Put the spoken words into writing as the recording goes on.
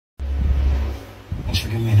Thanks for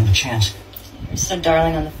giving me another chance. You're so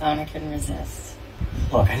darling on the phone, I couldn't resist.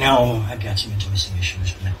 Look, I know I've got some intimacy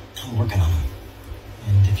issues, but I'm working on them.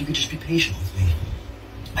 And if you could just be patient with me,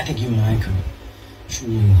 I think you and I could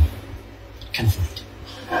truly conflate.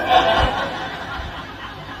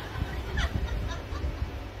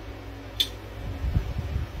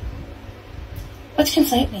 What's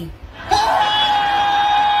conflate mean?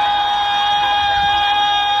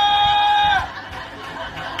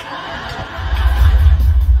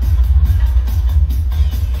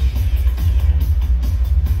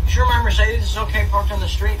 Sure my Mercedes is okay parked on the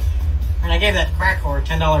street? I mean, I gave that crack whore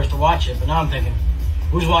 $10 to watch it, but now I'm thinking,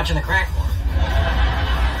 who's watching the crack whore?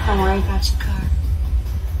 Don't worry about your car.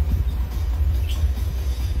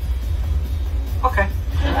 Okay.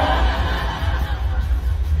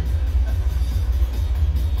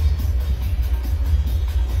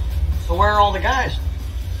 So where are all the guys?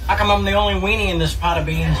 How come I'm the only weenie in this pot of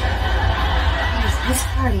beans? Because this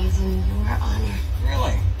party's in your honor.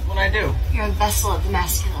 Really? What'd I do? You're a vessel of the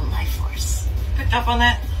masculine life force. You picked up on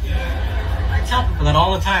that? I tell people that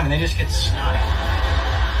all the time, and they just get snotty.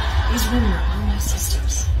 These women are all my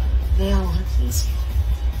sisters. They all want to please you.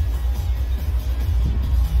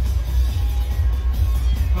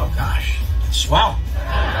 Oh, gosh. Swell.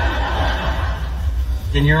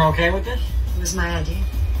 Then you're okay with this? It was my idea.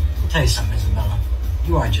 I'll tell you something, Isabella.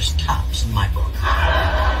 You are just tops in my book.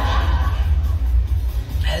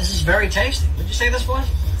 Hey, this is very tasty. What'd you say this was?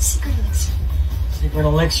 Secret elixir. Secret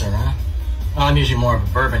elixir, huh? Well, I'm usually more of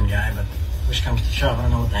a bourbon guy, but push comes to shove, I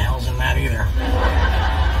don't know what the hell's in that either.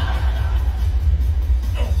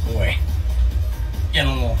 Oh, boy.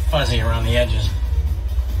 Getting a little fuzzy around the edges.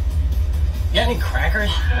 You got any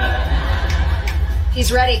crackers?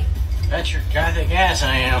 He's ready. Bet your gothic ass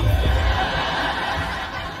I am.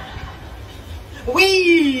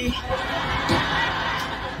 Whee!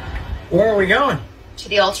 Where are we going? To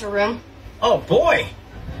the altar room. Oh, boy.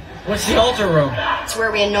 What's the altar room? It's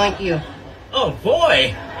where we anoint you. Oh,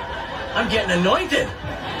 boy. I'm getting anointed.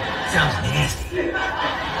 Sounds nasty.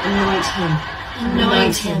 Anoint him.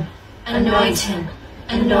 Anoint him. Anoint him.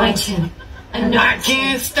 Anoint him. I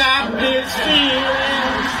can't stop this feeling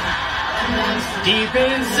deep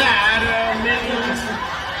inside of me.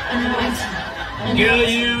 Anoint him. Girl,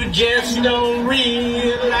 you just don't realize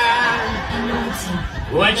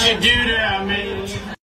what you do to me.